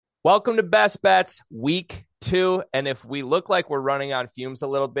Welcome to Best Bets Week 2. And if we look like we're running on fumes a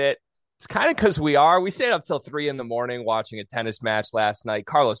little bit, it's kind of because we are. We stayed up till 3 in the morning watching a tennis match last night.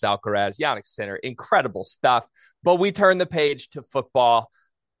 Carlos Alcaraz, Yannick Sinner, incredible stuff. But we turned the page to football.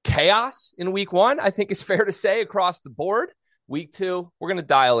 Chaos in week 1, I think is fair to say, across the board. Week 2, we're going to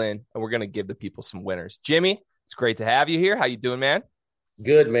dial in and we're going to give the people some winners. Jimmy, it's great to have you here. How you doing, man?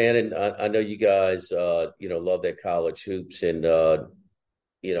 Good, man. And I know you guys, love that college hoops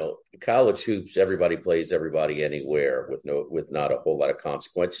college hoops, everybody plays everybody anywhere with not a whole lot of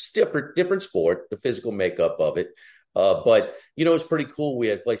consequence. It's different sport, the physical makeup of it. But it's pretty cool. We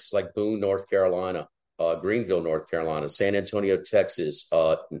had places like Boone, North Carolina, Greenville, North Carolina, San Antonio, Texas,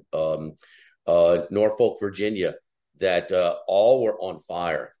 Norfolk, Virginia, that all were on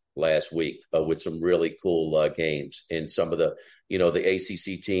fire last week with some really cool games. And some of the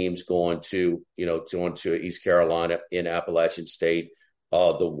ACC teams going to East Carolina in Appalachian State.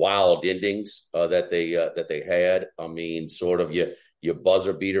 The wild endings that they had. I mean, sort of your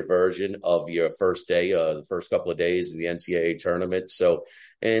buzzer beater version of your first day, the first couple of days of the NCAA tournament. So,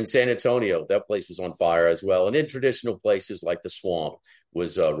 in San Antonio, that place was on fire as well. And in traditional places like the Swamp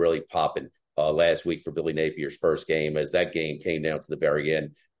was really popping last week for Billy Napier's first game, as that game came down to the very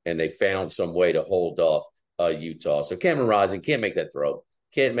end, and they found some way to hold off Utah. So Cameron Rising can't make that throw.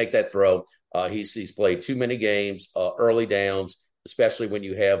 Can't make that throw. He's played too many games, early downs, especially when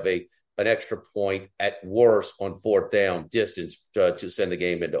you have an extra point at worst on fourth down distance to send the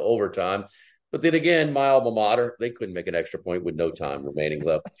game into overtime. But then again, my alma mater, they couldn't make an extra point with no time remaining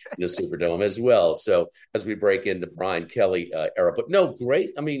left in the Superdome as well. So as we break into Brian Kelly era, but no,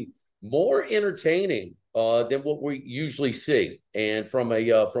 great. I mean, more entertaining than what we usually see. And from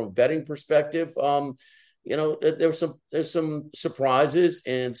a betting perspective, there's some surprises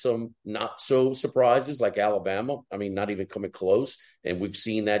and some not so surprises, like Alabama. I mean, not even coming close. And we've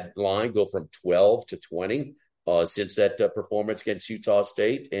seen that line go from 12 to 20 since that performance against Utah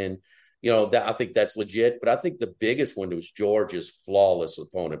State. And, I think that's legit. But I think the biggest one was Georgia's flawless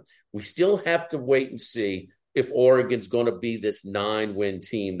opponent. We still have to wait and see if Oregon's going to be this 9-win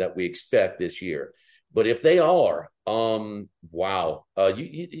team that we expect this year. But if they are, wow,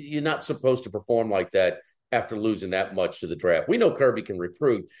 you're not supposed to perform like that after losing that much to the draft. We know Kirby can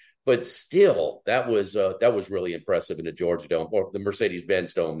recruit, but still, that was really impressive in the Georgia Dome, or the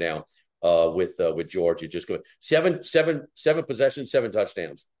Mercedes-Benz Dome now, with Georgia. Just going seven possessions, 7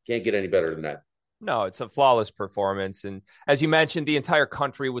 touchdowns. Can't get any better than that. No, it's a flawless performance. And as you mentioned, the entire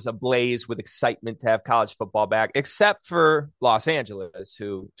country was ablaze with excitement to have college football back, except for Los Angeles,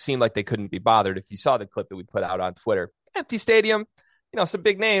 who seemed like they couldn't be bothered. If you saw the clip that we put out on Twitter, empty stadium, some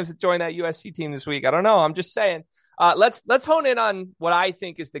big names that joined that USC team this week. I don't know. I'm just saying. Let's hone in on what I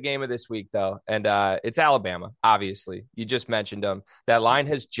think is the game of this week, though. And it's Alabama, obviously. You just mentioned them. That line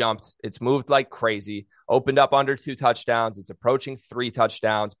has jumped. It's moved like crazy. Opened up under 2 touchdowns. It's approaching 3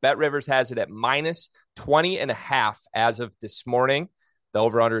 touchdowns. Bet Rivers has it at minus 20.5 as of this morning. The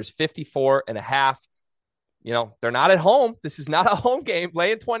over-under is 54.5. They're not at home. This is not a home game.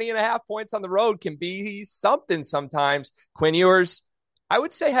 Laying 20.5 points on the road can be something sometimes. Quinn Ewers, I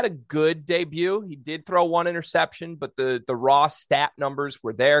would say, had a good debut. He did throw 1 interception, but the raw stat numbers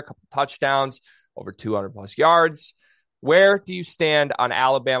were there. A couple touchdowns, over 200 plus yards. Where do you stand on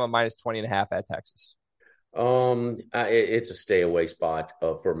Alabama minus 20.5 at Texas? It's a stay away spot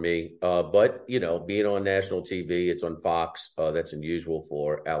for me. But being on national TV, it's on Fox. That's unusual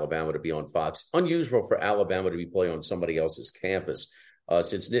for Alabama to be on Fox. Unusual for Alabama to be playing on somebody else's campus.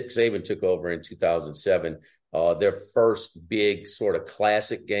 Since Nick Saban took over in 2007, their first big sort of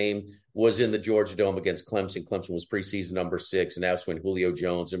classic game was in the Georgia Dome against Clemson. Clemson was preseason number 6, and that's when Julio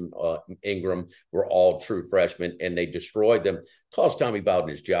Jones and Ingram were all true freshmen, and they destroyed them. Cost Tommy Bowden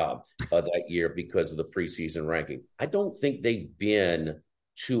his job that year because of the preseason ranking. I don't think they've been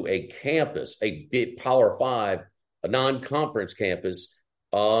to a campus, a big Power 5, a non-conference campus,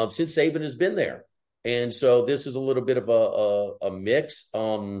 since Saban has been there. And so this is a little bit of a mix.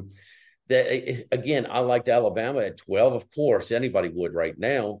 That again, I liked Alabama at 12. Of course, anybody would right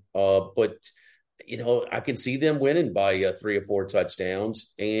now. But I can see them winning by 3 or 4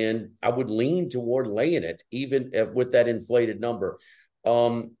 touchdowns, and I would lean toward laying it, even with that inflated number.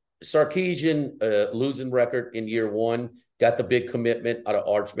 Sarkisian losing record in year 1, got the big commitment out of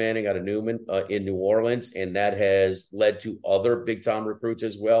Arch Manning, out of Newman in New Orleans, and that has led to other big-time recruits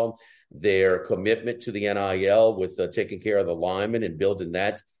as well. Their commitment to the NIL with taking care of the linemen and building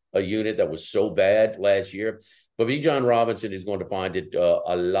that a unit that was so bad last year. But Bijan Robinson is going to find it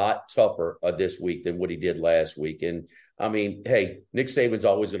a lot tougher this week than what he did last week. And I mean, hey, Nick Saban's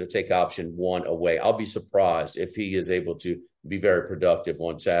always going to take option 1 away. I'll be surprised if he is able to be very productive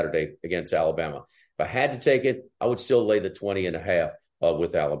on Saturday against Alabama. If I had to take it, I would still lay the 20.5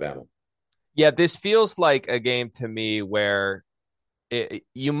 with Alabama. Yeah, this feels like a game to me where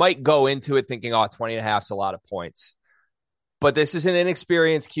you might go into it thinking, oh, 20 and a half is a lot of points. But this is an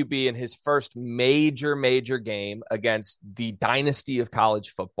inexperienced QB in his first major game against the dynasty of college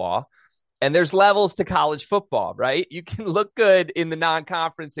football. And there's levels to college football, right? You can look good in the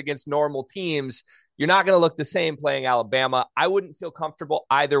non-conference against normal teams. You're not going to look the same playing Alabama. I wouldn't feel comfortable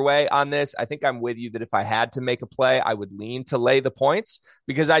either way on this. I think I'm with you that if I had to make a play, I would lean to lay the points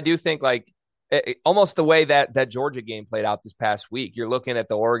because I do think like almost the way that Georgia game played out this past week. You're looking at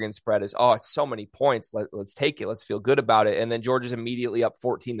the Oregon spread as, oh, it's so many points. Let's take it. Let's feel good about it. And then Georgia's immediately up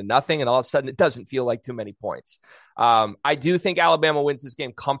 14-0. And all of a sudden it doesn't feel like too many points. I do think Alabama wins this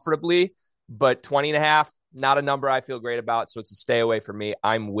game comfortably, but 20.5, not a number I feel great about. So it's a stay away for me.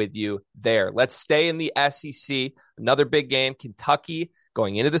 I'm with you there. Let's stay in the SEC. Another big game, Kentucky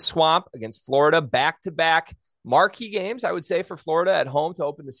going into the Swamp against Florida, back-to-back marquee games, I would say, for Florida at home to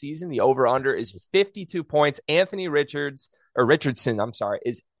open the season. The over-under is 52 points. Anthony Richardson,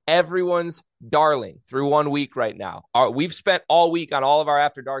 is everyone's darling through 1 week right now. We've spent all week on all of our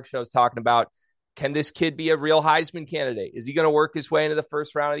After Dark shows talking about, can this kid be a real Heisman candidate? Is he going to work his way into the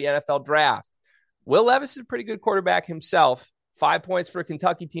first round of the NFL draft? Will Levis is a pretty good quarterback himself. 5 points for a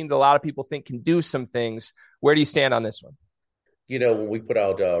Kentucky team that a lot of people think can do some things. Where do you stand on this one? When we put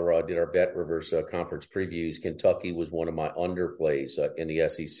out, did our bet reverse conference previews, Kentucky was one of my underplays in the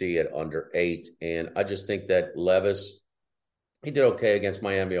SEC at under 8. And I just think that Levis, he did okay against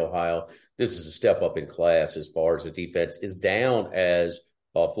Miami, Ohio. This is a step up in class as far as the defense is down as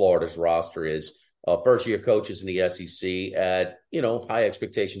Florida's roster is. First-year coaches in the SEC at, high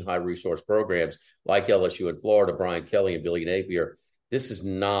expectation, high resource programs like LSU and Florida, Brian Kelly and Billy Napier. This is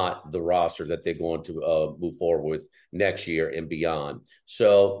not the roster that they're going to move forward with next year and beyond.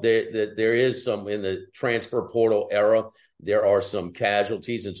 So there is some in the transfer portal era. There are some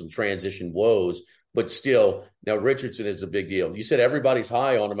casualties and some transition woes, but still, now Richardson is a big deal. You said everybody's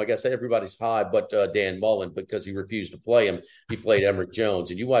high on him. I guess everybody's high, but Dan Mullen, because he refused to play him. He played Emory Jones.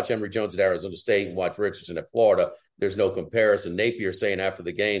 And you watch Emory Jones at Arizona State and watch Richardson at Florida, there's no comparison. Napier saying after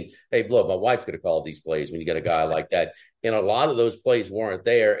the game, hey, look, my wife could have called these plays when you get a guy like that. And a lot of those plays weren't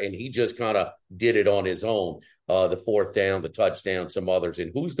there, and he just kind of did it on his own. The fourth down, the touchdown, some others.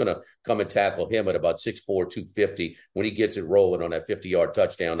 And who's going to come and tackle him at about 6'4", 250 when he gets it rolling on that 50-yard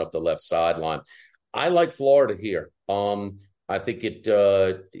touchdown up the left sideline? I like Florida here. I think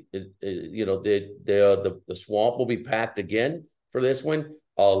the Swamp will be packed again for this one.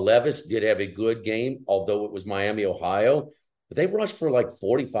 Levis did have a good game, although it was Miami, Ohio. But they rushed for like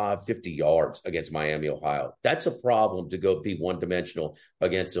 45, 50 yards against Miami, Ohio. That's a problem to go be one-dimensional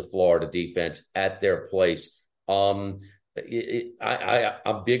against a Florida defense at their place. I'm big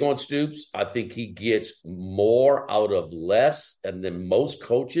on Stoops. I think he gets more out of less than most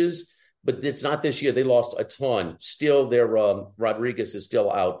coaches. But it's not this year. They lost a ton. Still, their Rodriguez is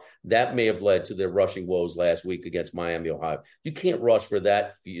still out. That may have led to their rushing woes last week against Miami, Ohio. You can't rush for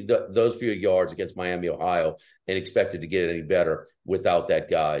those few yards against Miami, Ohio, and expect it to get any better without that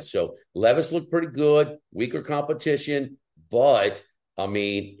guy. So Levis looked pretty good, weaker competition, but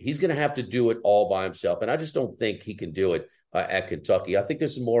he's going to have to do it all by himself, and I just don't think he can do it at Kentucky. I think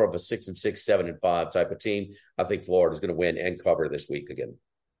this is more of a 6-6, 7-5 type of team. I think Florida's going to win and cover this week again.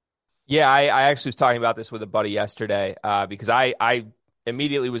 Yeah, I actually was talking about this with a buddy yesterday because I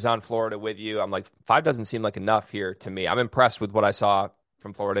immediately was on Florida with you. I'm like, 5 doesn't seem like enough here to me. I'm impressed with what I saw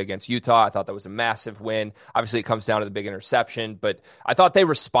from Florida against Utah. I thought that was a massive win. Obviously, it comes down to the big interception, but I thought they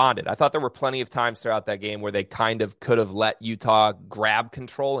responded. I thought there were plenty of times throughout that game where they kind of could have let Utah grab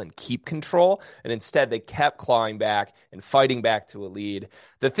control and keep control, and instead they kept clawing back and fighting back to a lead.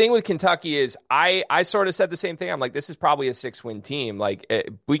 The thing with Kentucky is I sort of said the same thing. I'm like, this is probably a 6-win team. Like,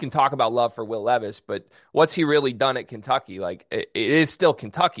 we can talk about love for Will Levis, but what's he really done at Kentucky? Like, it is still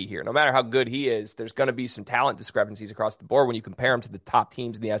Kentucky here. No matter how good he is, there's going to be some talent discrepancies across the board when you compare him to the top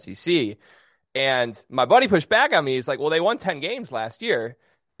teams in the SEC. And my buddy pushed back on me. He's like, well, they won 10 games last year.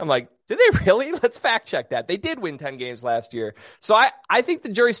 I'm like, did they really? Let's fact check that. They did win 10 games last year. So I think the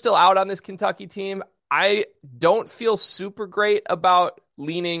jury's still out on this Kentucky team. I don't feel super great about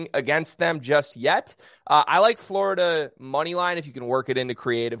leaning against them just yet. I like Florida money line if you can work it into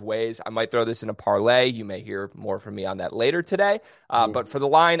creative ways. I might throw this in a parlay. You may hear more from me on that later today. But for the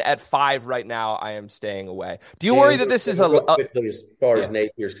line at 5 right now, I am staying away. Do you worry that this is quickly, as far as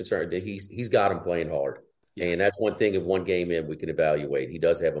Napier is concerned, he's got him playing hard. Yeah. And that's one thing of one game in we can evaluate. He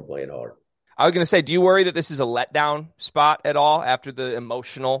does have him playing hard. I was going to say, do you worry that this is a letdown spot at all after the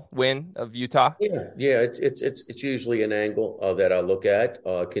emotional win of Utah? Yeah. It's usually an angle that I look at.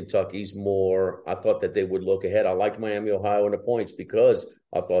 Kentucky's more. I thought that they would look ahead. I liked Miami, Ohio in the points be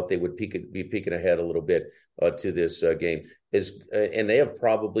thought they would be peeking ahead a little bit to this game. And they have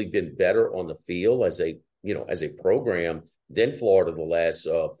probably been better on the field as a program than Florida the last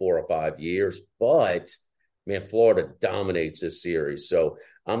 4 or 5 years. But man, Florida dominates this series. So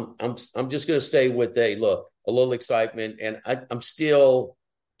I'm just going to stay with a little excitement, and I'm still,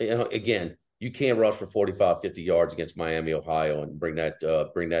 again, you can't rush for 45, 50 yards against Miami, Ohio, and bring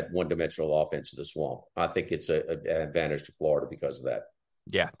that one-dimensional offense to the Swamp. I think it's an advantage to Florida because of that.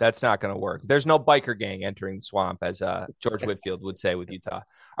 Yeah, that's not going to work. There's no biker gang entering the Swamp, as George Whitfield would say with Utah.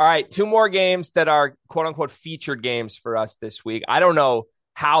 All right, 2 more games that are quote-unquote featured games for us this week. I don't know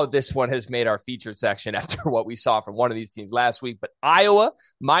how this one has made our featured section after what we saw from one of these teams last week, but Iowa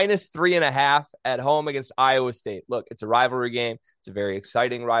 -3.5 at home against Iowa State. Look, it's a rivalry game. It's a very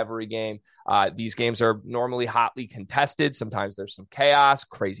exciting rivalry game. These games are normally hotly contested. Sometimes there's some chaos,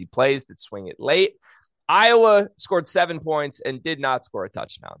 crazy plays that swing it late. Iowa scored 7 points and did not score a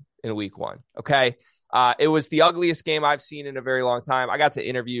touchdown in week 1. Okay. It was the ugliest game I've seen in a very long time. I got to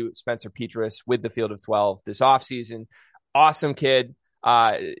interview Spencer Petras with the Field of 12 this offseason. Awesome kid.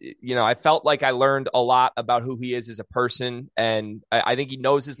 I felt like I learned a lot about who he is as a person, and I think he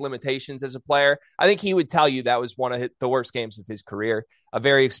knows his limitations as a player. I think he would tell you that was one of the worst games of his career. A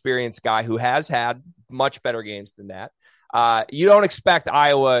very experienced guy who has had much better games than that. You don't expect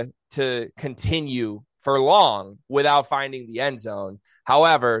Iowa to continue for long without finding the end zone.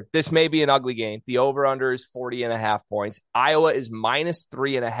 However, this may be an ugly game. The over-under is 40.5 points. Iowa is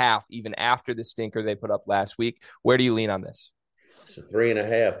 -3.5 even after the stinker they put up last week. Where do you lean on this? So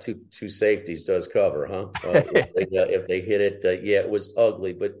 3.5, two safeties does cover, huh? If they hit it, it was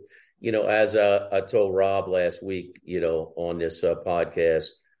ugly. But, as I told Rob last week, on this podcast,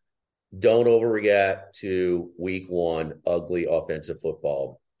 don't overreact to week 1 ugly offensive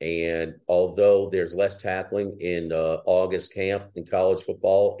football. And although there's less tackling in August camp in college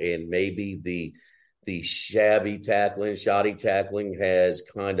football, and maybe the shoddy tackling has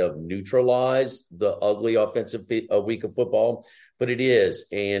kind of neutralized the ugly offensive week of football, but it is,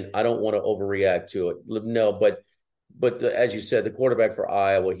 and I don't want to overreact to it. No, but as you said, the quarterback for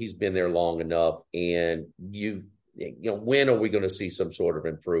Iowa, he's been there long enough, and when are we going to see some sort of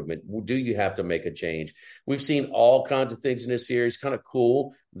improvement? Do you have to make a change? We've seen all kinds of things in this series. Kind of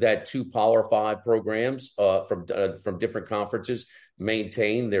cool that 2 Power 5 programs from different conferences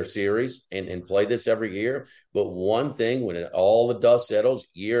maintain their series and play this every year. But one thing, when all the dust settles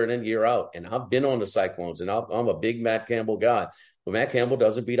year in and year out, and I've been on the Cyclones, and I'm a big Matt Campbell guy, but Matt Campbell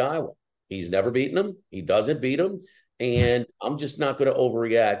doesn't beat Iowa. He's never beaten them. He doesn't beat them. And I'm just not going to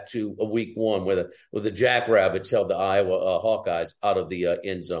overreact to a week 1 where the Jackrabbits held the Iowa Hawkeyes out of the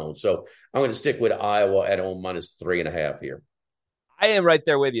end zone. So I'm going to stick with Iowa at home -3.5 here. I am right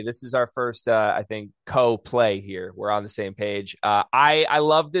there with you. This is our first, I think, co-play here. We're on the same page. I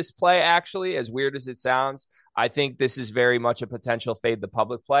love this play, actually, as weird as it sounds. I think this is very much a potential fade the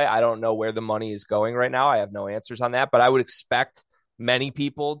public play. I don't know where the money is going right now. I have no answers on that, but I would expect many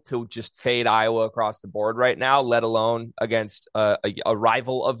people to just fade Iowa across the board right now, let alone against a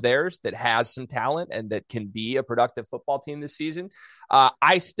rival of theirs that has some talent and that can be a productive football team this season.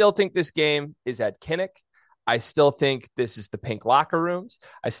 I still think this game is at Kinnick. I still think this is the pink locker rooms.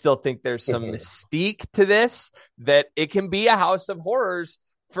 I still think there's some mystique to this, that it can be a house of horrors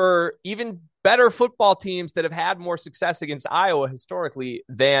for even better football teams that have had more success against Iowa historically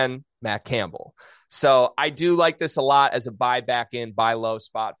than Matt Campbell. So I do like this a lot as a buy back in, buy low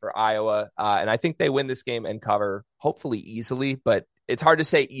spot for Iowa. And I think they win this game and cover hopefully easily, but it's hard to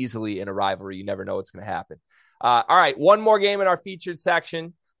say easily in a rivalry. You never know what's going to happen. All right. One more game in our featured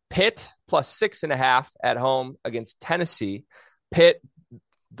section. Pitt +6.5 at home against Tennessee. Pitt,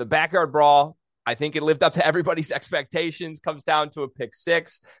 the backyard brawl, I think it lived up to everybody's expectations. Comes down to a pick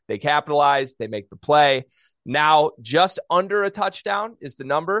 6. They capitalize. They make the play. Now, just under a touchdown is the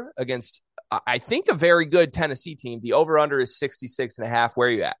number against, I think, a very good Tennessee team. The over-under is 66.5. Where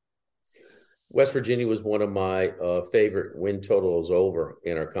are you at? West Virginia was one of my favorite win totals over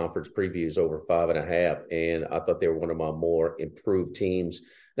in our conference previews, over 5.5. And I thought they were one of my more improved teams.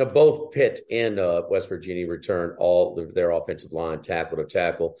 Now, both Pitt and West Virginia returned all their offensive line tackle to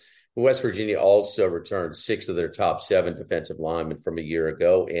tackle. West Virginia also returned 6 of their top 7 defensive linemen from a year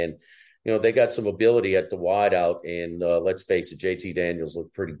ago. And, they got some ability at the wideout. And let's face it, JT Daniels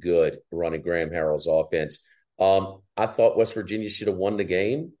looked pretty good running Graham Harrell's offense. I thought West Virginia should have won the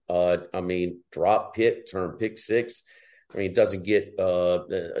game. Drop Pitt, turn pick 6. I mean, it doesn't get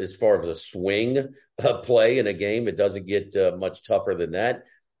as far as a swing play in a game. It doesn't get much tougher than that.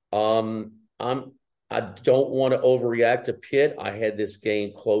 Um, I'm I don't want to overreact to Pitt. I had this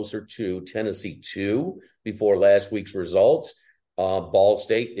game closer to Tennessee 2 before last week's results. Ball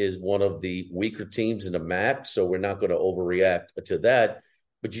State is one of the weaker teams in the MAC, so we're not going to overreact to that.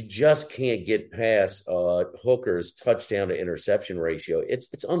 But you just can't get past Hooker's touchdown to interception ratio.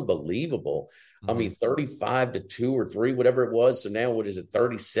 It's unbelievable. I mean, 35 to 2 or 3, whatever it was. So now what is it,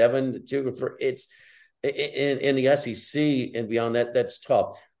 37 to 2 or 3? It's in the SEC and beyond that, that's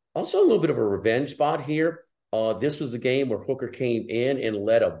tough. Also, a little bit of a revenge spot here. This was a game where Hooker came in and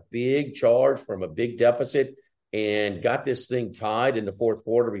led a big charge from a big deficit and got this thing tied in the fourth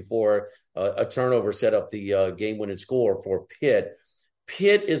quarter before a turnover set up the game-winning score for Pitt.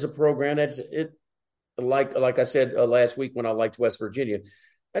 Pitt is a program like I said last week when I liked West Virginia.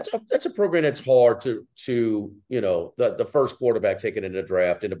 That's a program that's hard to the first quarterback taken in the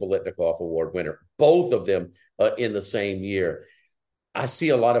draft and a Biletnikoff Award winner, both of them in the same year. I see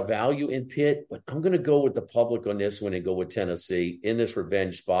a lot of value in Pitt, but I'm going to go with the public on this one and go with Tennessee in this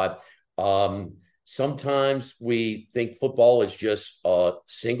revenge spot. Sometimes we think football is just a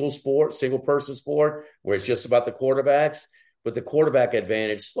single person sport, where it's just about the quarterbacks. But the quarterback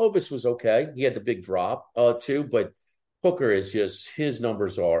advantage, Slovis was okay. He had the big drop too, but Hooker is his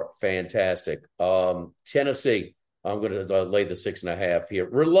numbers are fantastic. Tennessee, I'm going to lay the 6.5 here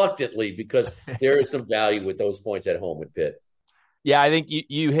reluctantly because there is some value with those points at home with Pitt. Yeah, I think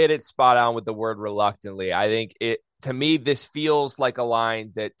you hit it spot on with the word reluctantly. I think to me, this feels like a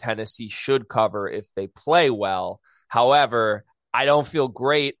line that Tennessee should cover if they play well. However, I don't feel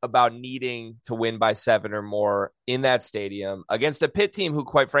great about needing to win by 7 or more in that stadium against a Pitt team who,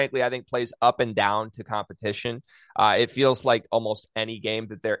 quite frankly, I think plays up and down to competition. It feels like almost any game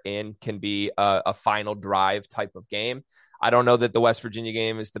that they're in can be a final drive type of game. I don't know that the West Virginia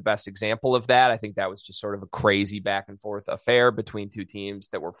game is the best example of that. I think that was just sort of a crazy back and forth affair between two teams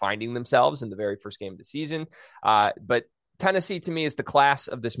that were finding themselves in the very first game of the season. But Tennessee, to me, is the class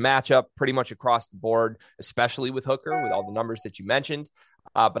of this matchup pretty much across the board, especially with Hooker, with all the numbers that you mentioned.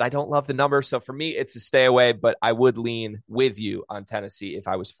 But I don't love the number. So for me, it's a stay away, but I would lean with you on Tennessee if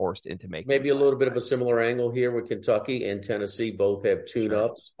I was forced into making maybe a little bit of a similar angle here with Kentucky and Tennessee. Both have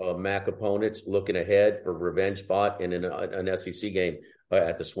tune-ups, MAC opponents looking ahead for revenge spot and in an SEC game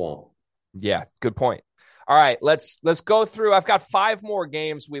at the Swamp. Yeah, good point. All right, let's go through. I've got 5 more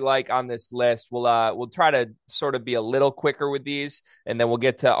games we like on this list. We'll try to sort of be a little quicker with these, and then we'll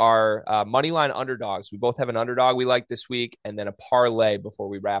get to our moneyline underdogs. We both have an underdog we like this week, and then a parlay before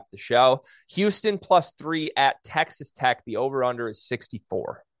we wrap the show. Houston +3 at Texas Tech. The over/under is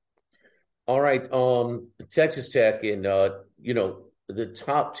 64. All right, Texas Tech, and the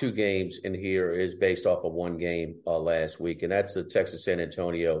top 2 games in here is based off of one game last week, and that's the Texas San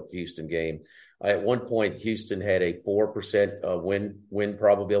Antonio Houston game. At one point, Houston had a 4% win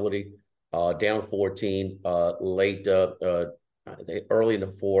probability, down 14 late, early in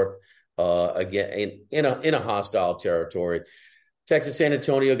the fourth, again in a hostile territory. Texas San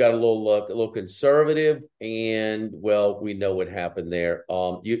Antonio got a little conservative, and well, we know what happened there.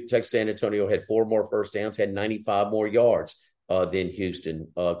 Texas San Antonio had 4 more first downs, had 95 more yards than Houston.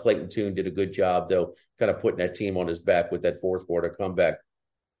 Clayton Tune did a good job, though, kind of putting that team on his back with that fourth quarter comeback.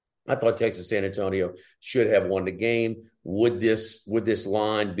 I thought Texas San Antonio should have won the game. Would this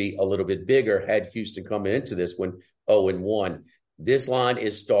line be a little bit bigger had Houston come into this one 0-1? This line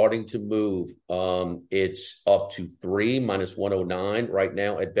is starting to move. It's up to 3 -109 right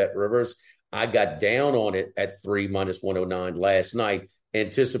now at Bet Rivers. I got down on it at 3 -109 last night,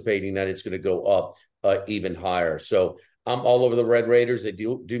 anticipating that it's going to go up even higher. So I'm all over the Red Raiders. They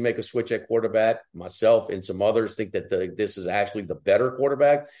do make a switch at quarterback. Myself and some others think that this is actually the better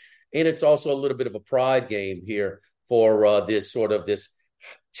quarterback. And it's also a little bit of a pride game here for this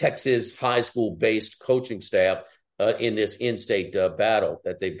Texas high school-based coaching staff in this in-state battle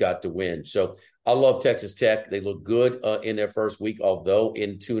that they've got to win. So I love Texas Tech. They look good in their first week, although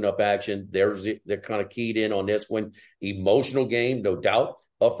in tune-up action, they're kind of keyed in on this one. Emotional game, no doubt,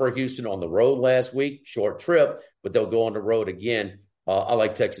 for Houston on the road last week. Short trip, but they'll go on the road again. I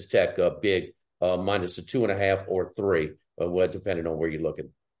like Texas Tech big, minus a 2.5 or 3, depending on where you're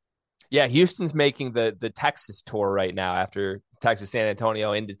looking. Yeah, Houston's making the Texas tour right now after Texas San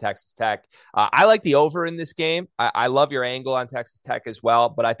Antonio into Texas Tech. I like the over in this game. I love your angle on Texas Tech as well,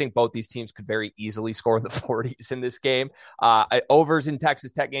 but I think both these teams could very easily score the 40s in this game. Overs in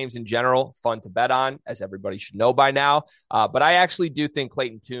Texas Tech games in general, fun to bet on, as everybody should know by now. But I actually do think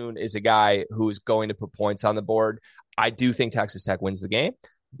Clayton Tune is a guy who is going to put points on the board. I do think Texas Tech wins the game.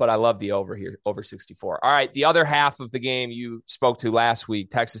 but I love the over here, over 64. All right, the other half of the game you spoke to last week,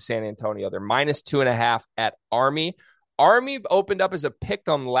 Texas San Antonio, they're -2.5 at Army. Army opened up as a pick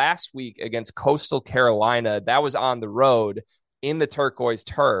 'em last week against Coastal Carolina. That was on the road in the turquoise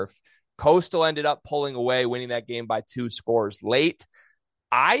turf. Coastal ended up pulling away, winning that game by 2 scores late.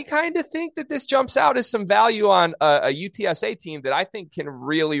 I kind of think that this jumps out as some value on a UTSA team that I think can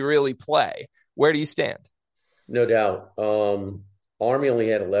really, really play. Where do you stand? No doubt. Army only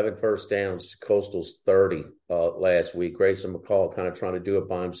had 11 first downs to Coastal's 30 last week. Grayson McCall kind of trying to do it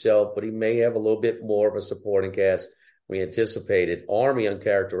by himself, but he may have a little bit more of a supporting cast we anticipated. Army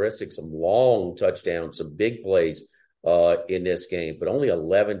uncharacteristic, some long touchdowns, some big plays in this game, but only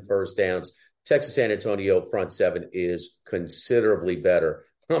 11 first downs. Texas San Antonio front seven is considerably better.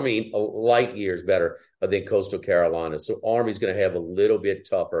 I mean, light years better than Coastal Carolina. So Army's going to have a little bit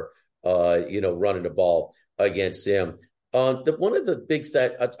tougher, running the ball against them. One of the big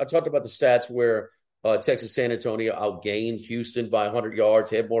stats, I talked about the stats where Texas San Antonio outgained Houston by 100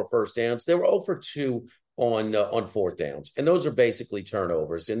 yards, had more first downs. They were 0 for 2 on fourth downs, and those are basically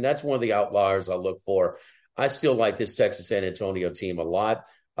turnovers. And that's one of the outliers I look for. I still like this Texas San Antonio team a lot.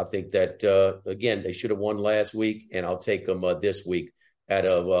 I think that, again, they should have won last week, and I'll take them this week at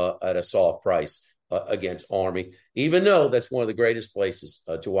a soft price against Army, even though that's one of the greatest places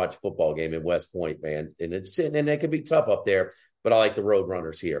to watch a football game in West Point, man. And it can be tough up there, but I like the Road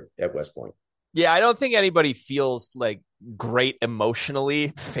Runners here at West Point. Yeah, I don't think anybody feels like great emotionally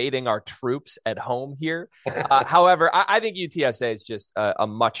fading our troops at home here. However, I think UTSA is just a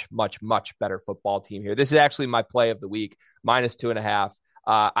much, much, much better football team here. This is actually my play of the week, -2.5.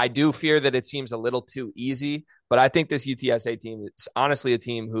 I do fear that it seems a little too easy, but I think this UTSA team is honestly a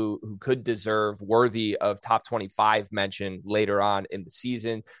team who could deserve worthy of top 25 mention later on in the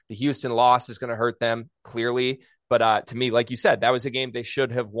season. The Houston loss is going to hurt them clearly, but to me, like you said, that was a game they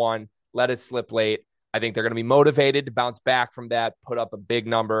should have won. Let it slip late. I think they're going to be motivated to bounce back from that, put up a big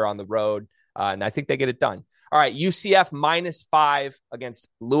number on the road, and I think they get it done. All right, UCF -5 against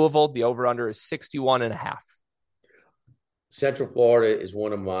Louisville. The over-under is 61.5. Central Florida is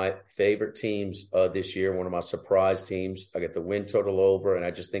one of my favorite teams this year, one of my surprise teams. I get the win total over, and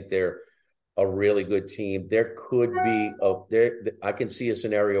I just think they're a really good team. There could be I can see a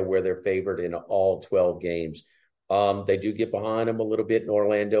scenario where they're favored in all 12 games. They do get behind them a little bit in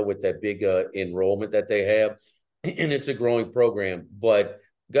Orlando with that big enrollment that they have, and it's a growing program. But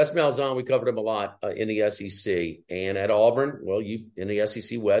Gus Malzahn, we covered him a lot in the SEC, and at Auburn, well, you in the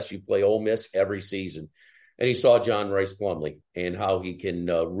SEC West, you play Ole Miss every season. And he saw John Rice Plumlee and how he can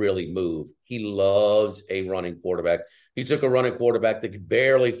really move. He loves a running quarterback. He took a running quarterback that could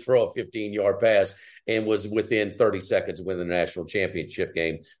barely throw a 15-yard pass and was within 30 seconds of winning the national championship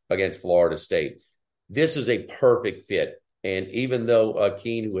game against Florida State. This is a perfect fit. And even though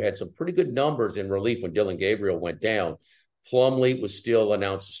Keene, who had some pretty good numbers in relief when Dylan Gabriel went down, Plumlee was still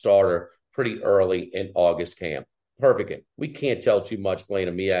announced a starter pretty early in August camp. Perfect. We can't tell too much playing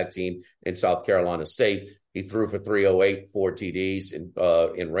a MEAC team in South Carolina State. He threw for 308, 4 TDs,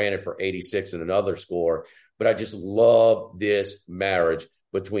 and ran it for 86 and another score. But I just love this marriage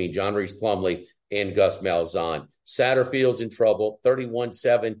between John Reese Plumlee and Gus Malzahn. Satterfield's in trouble,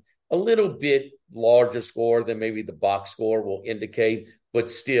 31-7, a little bit larger score than maybe the box score will indicate,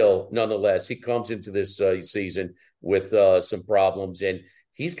 but still, nonetheless, he comes into this season with some problems, and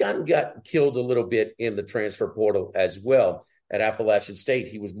he's got killed a little bit in the transfer portal as well. At Appalachian State,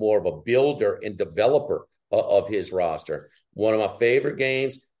 he was more of a builder and developer of his roster. One of my favorite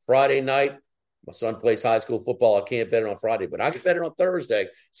games, Friday night. My son plays high school football. I can't bet it on Friday, but I can bet it on Thursday.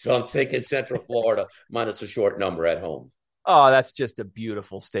 So I'm taking Central Florida minus a short number at home. Oh, that's just a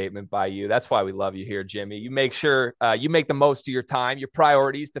beautiful statement by you. That's why we love you here, Jimmy. You make sure you make the most of your time, your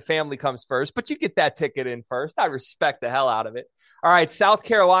priorities. The family comes first, but you get that ticket in first. I respect the hell out of it. All right, South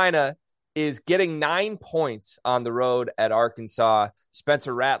Carolina is getting 9 points on the road at Arkansas.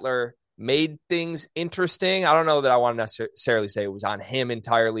 Spencer Rattler made things interesting. I don't know that I want to necessarily say it was on him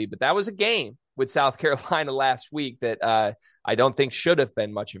entirely, but that was a game with South Carolina last week that I don't think should have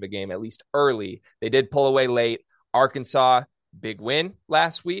been much of a game, at least early. They did pull away late. Arkansas, big win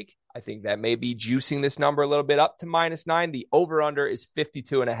last week. I think that may be juicing this number a little bit up to -9. The over-under is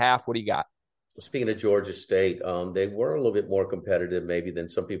 52.5. What do you got? Speaking of Georgia State, they were a little bit more competitive maybe than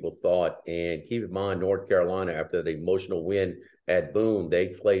some people thought. And keep in mind, North Carolina, after the emotional win at Boone, they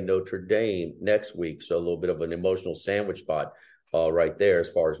play Notre Dame next week. So a little bit of an emotional sandwich spot right there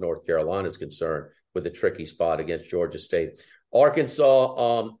as far as North Carolina is concerned, with a tricky spot against Georgia State.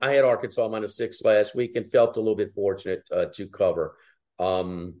 Arkansas, I had Arkansas -6 last week and felt a little bit fortunate to cover.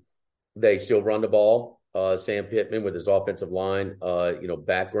 They still run the ball. Sam Pittman with his offensive line,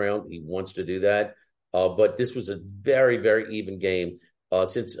 background. He wants to do that. But this was a very, very even game.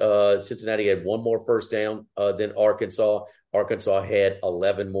 Since Cincinnati had one more first down than Arkansas, Arkansas had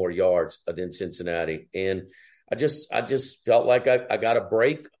 11 more yards than Cincinnati. And I just felt like I got a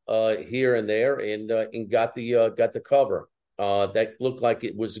break here and there and got the cover. That looked like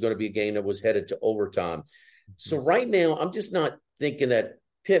it was going to be a game that was headed to overtime. So right now, I'm just not thinking that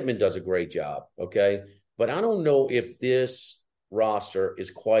Pittman does a great job, okay? But I don't know if this roster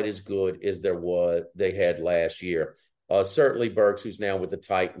is quite as good as they had last year. Certainly Burks, who's now with the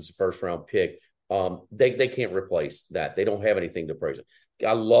Titans, first round pick, they can't replace that. They don't have anything to praise.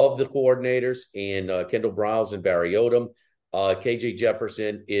 I love the coordinators and Kendall Briles and Barry Odom. KJ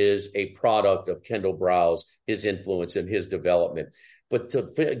Jefferson is a product of Kendall Briles, his influence and his development. But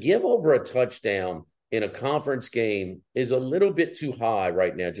to give over a touchdown in a conference game is a little bit too high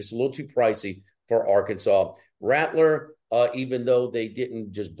right now, just a little too pricey for Arkansas. Rattler, even though they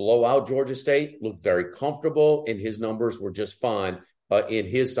didn't just blow out Georgia State, looked very comfortable, and his numbers were just fine in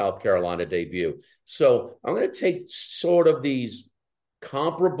his South Carolina debut. So I'm going to take sort of these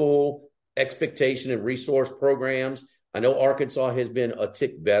comparable expectation and resource programs. I know Arkansas has been a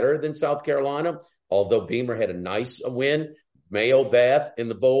tick better than South Carolina, although Beamer had a nice win. Mayo Bath in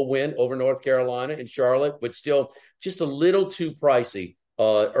the bowl win over North Carolina and Charlotte, but still just a little too pricey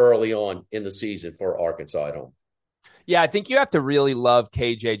early on in the season for Arkansas at home. Yeah, I think you have to really love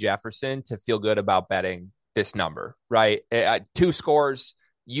KJ Jefferson to feel good about betting this number, right? 2 scores.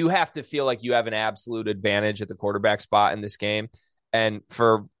 You have to feel like you have an absolute advantage at the quarterback spot in this game. And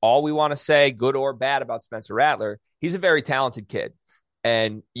for all we want to say, good or bad about Spencer Rattler, he's a very talented kid.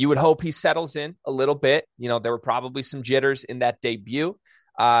 And you would hope he settles in a little bit. There were probably some jitters in that debut.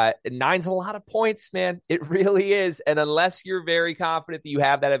 9's a lot of points, man. It really is. And unless you're very confident that you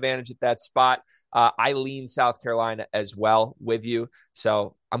have that advantage at that spot, I lean South Carolina as well with you.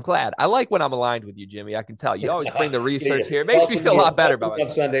 So I'm glad. I like when I'm aligned with you, Jimmy. I can tell you always bring the research here. It makes me feel a lot better about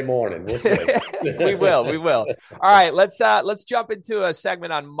myself. Sunday morning. We'll see. We will. All right, let's jump into a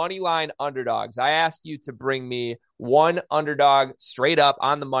segment on moneyline underdogs. I asked you to bring me one underdog straight up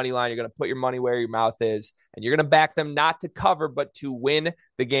on the money line. You're going to put your money where your mouth is, and you're going to back them not to cover, but to win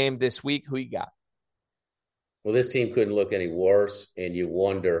the game this week. Who you got? Well, this team couldn't look any worse, and you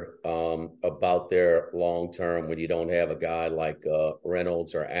wonder about their long term when you don't have a guy like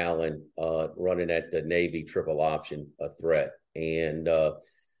Reynolds or Allen running at the Navy triple option threat, and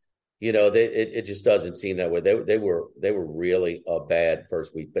it just doesn't seem that way. They were really a bad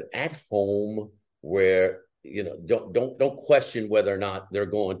first week, but at home where don't question whether or not they're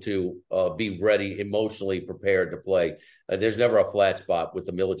going to be ready, emotionally prepared to play. There's never a flat spot with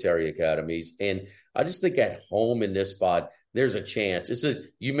the military academies, and I just think at home in this spot, there's a chance.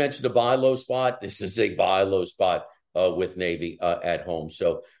 You mentioned a buy low spot. This is a buy low spot with Navy at home.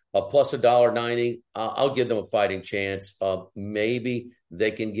 So plus $1.90, I'll give them a fighting chance. Maybe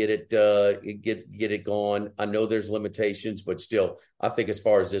they can get it going. I know there's limitations, but still, I think as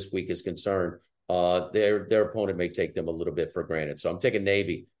far as this week is concerned, their opponent may take them a little bit for granted. So I'm taking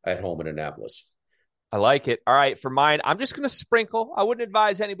Navy at home in Annapolis. I like it. All right, for mine, I'm just going to sprinkle. I wouldn't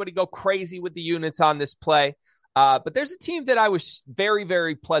advise anybody go crazy with the units on this play. But there's a team that I was very,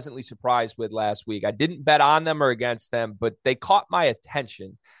 very pleasantly surprised with last week. I didn't bet on them or against them, but they caught my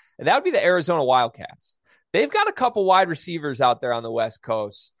attention. And that would be the Arizona Wildcats. They've got a couple wide receivers out there on the West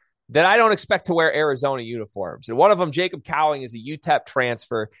Coast that I don't expect to wear Arizona uniforms. And one of them, Jacob Cowing, is a UTEP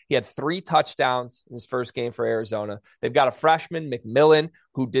transfer. He had 3 touchdowns in his first game for Arizona. They've got a freshman, McMillan,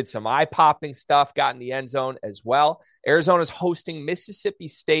 who did some eye-popping stuff, got in the end zone as well. Arizona's hosting Mississippi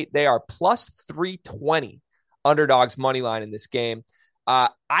State. They are plus 320 underdogs money line in this game.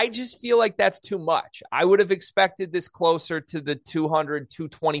 I just feel like that's too much. I would have expected this closer to the 200,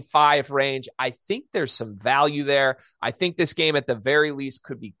 225 range. I think there's some value there. I think this game at the very least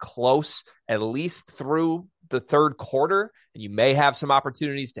could be close, at least through the third quarter. And you may have some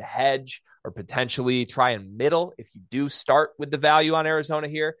opportunities to hedge or potentially try and middle if you do start with the value on Arizona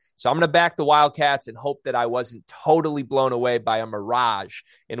here. So I'm going to back the Wildcats and hope that I wasn't totally blown away by a mirage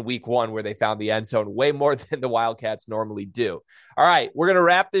in week 1 where they found the end zone way more than the Wildcats normally do. All right, we're going to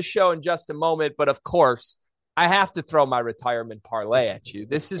wrap this show in just a moment, but of course, I have to throw my retirement parlay at you.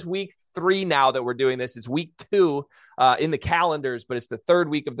 This is week 3 now that we're doing this. It's week 2 in the calendars, but it's the 3rd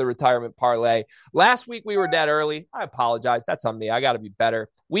week of the retirement parlay. Last week we were dead early. I apologize. That's on me. I got to be better.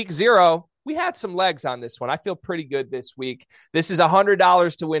 Week 0, we had some legs on this one. I feel pretty good this week. This is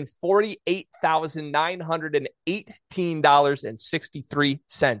 $100 to win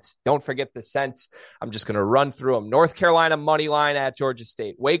 $48,918.63. Don't forget the cents. I'm just going to run through them. North Carolina money line at Georgia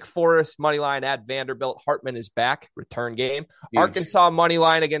State. Wake Forest money line at Vanderbilt. Hartman is back. Return game. Huge. Arkansas money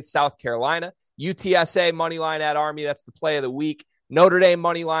line against South Carolina. UTSA money line at Army. That's the play of the week. Notre Dame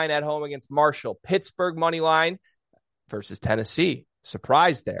money line at home against Marshall. Pittsburgh money line versus Tennessee.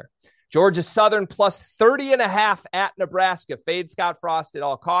 Surprise there. Georgia Southern plus 30.5 at Nebraska. Fade Scott Frost at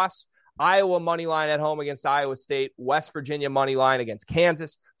all costs. Iowa money line at home against Iowa State. West Virginia money line against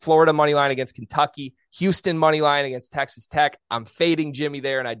Kansas. Florida money line against Kentucky. Houston money line against Texas Tech. I'm fading Jimmy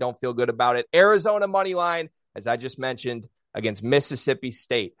there, and I don't feel good about it. Arizona money line, as I just mentioned, against Mississippi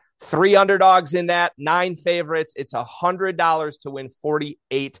State. 3 underdogs in that, 9 favorites. It's $100 to win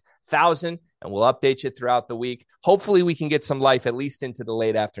 $48,000. And we'll update you throughout the week. Hopefully we can get some life at least into the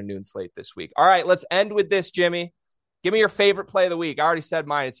late afternoon slate this week. All right, let's end with this, Jimmy. Give me your favorite play of the week. I already said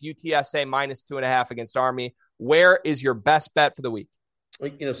mine. It's UTSA minus 2.5 against Army. Where is your best bet for the week?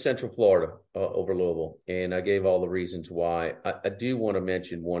 Central Florida over Louisville. And I gave all the reasons why. I do want to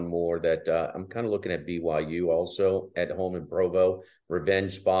mention one more that I'm kind of looking at BYU also at home in Provo.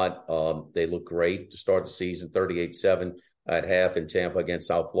 Revenge spot. They look great to start the season, 38-7. At half in Tampa against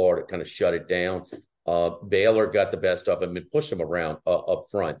South Florida, kind of shut it down. Baylor got the best of them and pushed them around up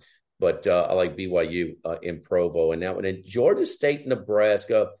front. But I like BYU in Provo. And now in Georgia State,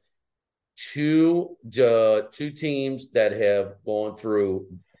 Nebraska, two teams that have gone through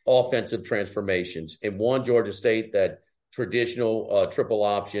offensive transformations. And one, Georgia State, that traditional triple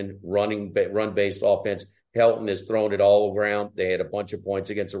option run-based offense. Helton has thrown it all around. They had a bunch of points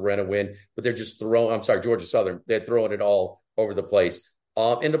against a win, but they're just Georgia Southern, they're throwing it all over the place.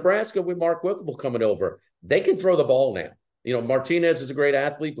 In Nebraska, with Mark Wilkable coming over, they can throw the ball now. Martinez is a great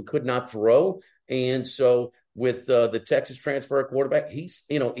athlete, but could not throw. And so with the Texas transfer quarterback, he's,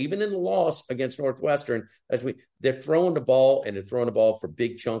 even in the loss against Northwestern, they're throwing the ball, and they're throwing the ball for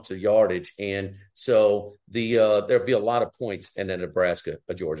big chunks of yardage. And so there'll be a lot of points in the Nebraska,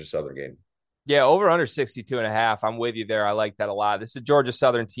 Georgia Southern game. Yeah, over under 62.5. I'm with you there. I like that a lot. This is a Georgia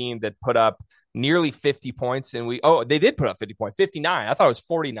Southern team that put up nearly 50 points. And they did put up 50 points, 59. I thought it was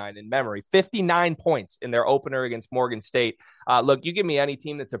 49 in memory. 59 points in their opener against Morgan State. Look, you give me any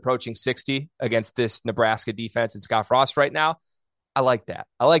team that's approaching 60 against this Nebraska defense and Scott Frost right now. I like that.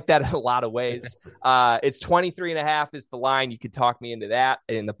 I like that in a lot of ways. It's 23.5 is the line. You could talk me into that.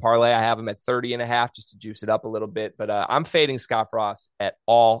 In the parlay, I have them at 30.5 just to juice it up a little bit. But I'm fading Scott Frost at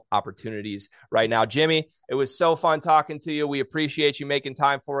all opportunities right now. Jimmy, it was so fun talking to you. We appreciate you making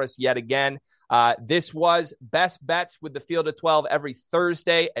time for us yet again. This was Best Bets with the Field of 12 every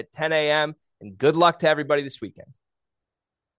Thursday at 10 a.m. And good luck to everybody this weekend.